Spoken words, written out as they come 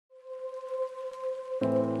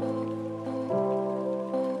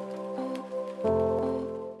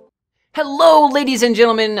Hello, ladies and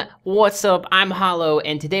gentlemen, what's up? I'm Hollow,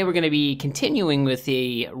 and today we're going to be continuing with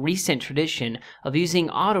a recent tradition of using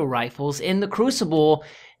auto rifles in the Crucible,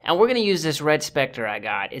 and we're going to use this Red Spectre I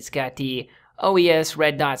got. It's got the OES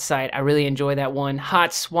red dot sight. I really enjoy that one.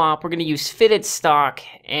 Hot swap. We're going to use fitted stock,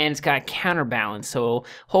 and it's got counterbalance, so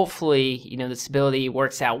hopefully, you know, the stability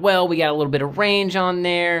works out well. We got a little bit of range on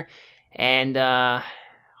there, and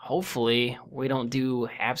hopefully, we don't do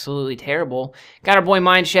absolutely terrible. Got our boy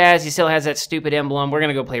Mind Shaz. He still has that stupid emblem. We're going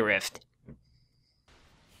to go play Rift.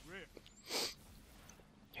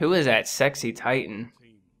 Who is that sexy Titan?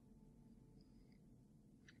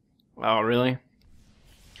 Oh, really?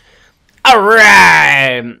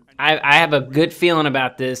 Alright! I have a good feeling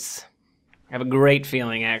about this. I have a great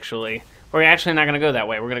feeling, actually. We're actually not going to go that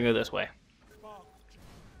way. We're going to go this way.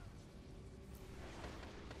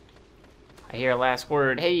 I hear a last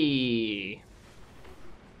word. Hey!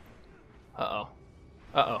 Uh-oh.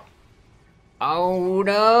 Uh-oh. Oh,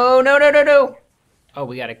 no, no, no, no, no! Oh,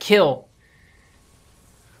 we got a kill.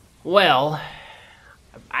 Well,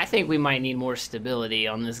 I think we might need more stability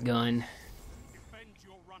on this gun.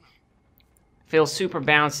 Feels super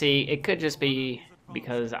bouncy. It could just be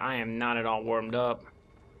because I am not at all warmed up.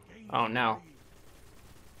 Oh, no.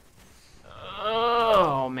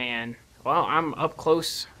 Oh, man. Well, I'm up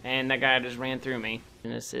close, and that guy just ran through me.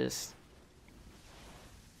 An assist.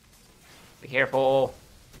 Be careful.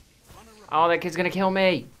 Oh, that kid's gonna kill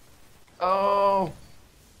me. Oh.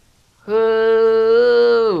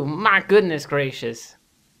 Ooh, my goodness gracious.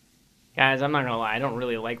 Guys, I'm not gonna lie. I don't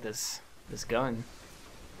really like this gun.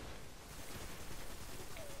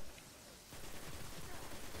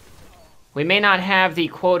 We may not have the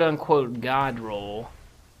quote-unquote God roll.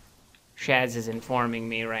 Shaz is informing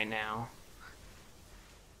me right now.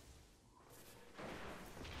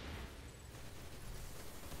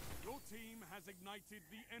 Your team has ignited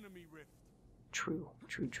the enemy rift. True,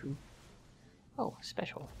 true, true. Oh,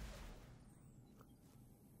 special.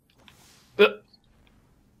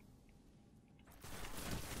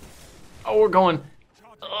 Oh, we're going.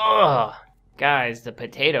 Ugh, guys, the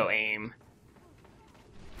potato aim.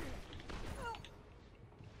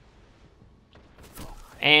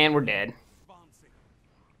 And we're dead.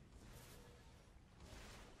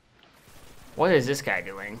 What is this guy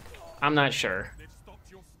doing? I'm not sure.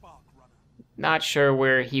 Not sure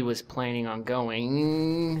where he was planning on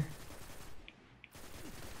going.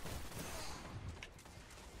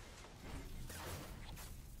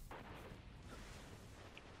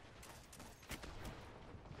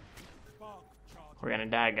 We're gonna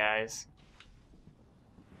die, guys.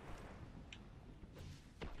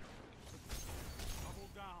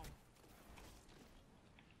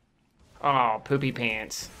 Oh, poopy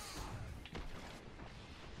pants.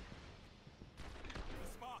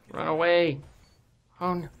 Run away.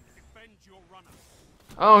 Oh no.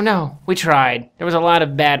 Oh no, we tried. There was a lot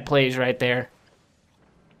of bad plays right there.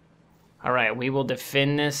 Alright, we will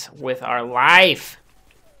defend this with our life.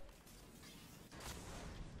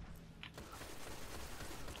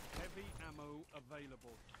 Heavy ammo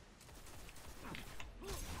available.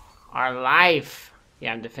 Our life.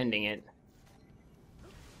 Yeah, I'm defending it.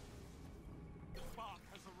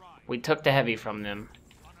 We took the heavy from them.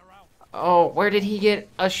 Oh, where did he get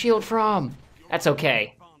a shield from? That's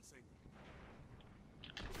okay.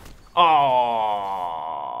 Oh,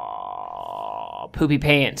 poopy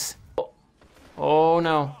pants. Oh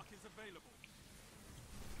no.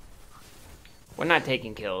 We're not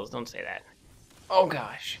taking kills. Don't say that. Oh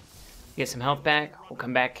gosh. Get some health back. We'll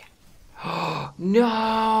come back. Oh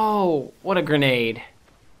no! What a grenade.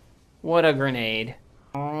 What a grenade.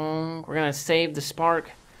 We're gonna save the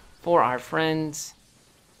spark for our friends.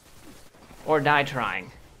 Or die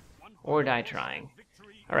trying. Or die trying.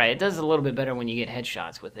 Alright, it does a little bit better when you get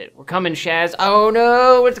headshots with it. We're coming, Shaz. Oh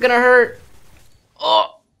no, it's gonna hurt.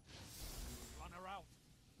 Oh!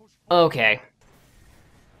 Okay.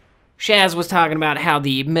 Shaz was talking about how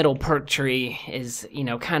the middle perk tree is, you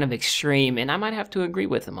know, kind of extreme, and I might have to agree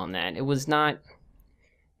with him on that. It was not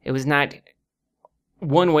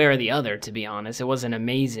one way or the other, to be honest. It wasn't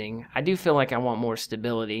amazing. I do feel like I want more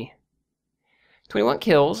stability. 21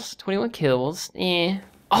 kills. 21 kills. Eh.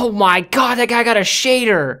 Oh my god, that guy got a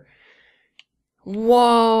shader!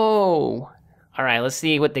 Whoa! Alright, let's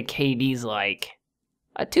see what the KD's like.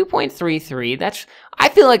 A 2.33. I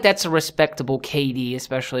feel like that's a respectable KD,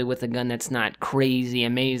 especially with a gun that's not crazy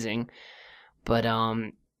amazing. But,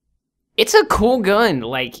 it's a cool gun,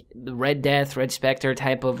 like the Red Death, Red Spectre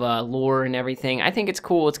type of lore and everything. I think it's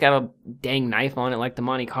cool. It's got a dang knife on it like the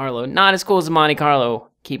Monte Carlo. Not as cool as the Monte Carlo,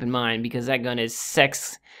 keep in mind, because that gun is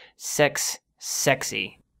sexy.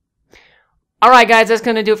 Alright guys, that's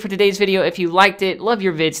gonna do it for today's video. If you liked it, love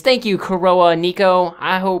your vids. Thank you, Kuroa Nico.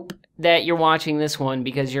 I hope that you're watching this one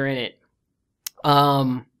because you're in it.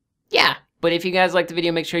 Yeah. But if you guys liked the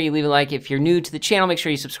video, make sure you leave a like. If you're new to the channel, make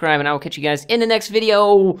sure you subscribe, and I will catch you guys in the next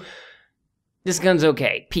video. This gun's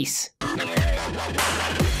okay. Peace.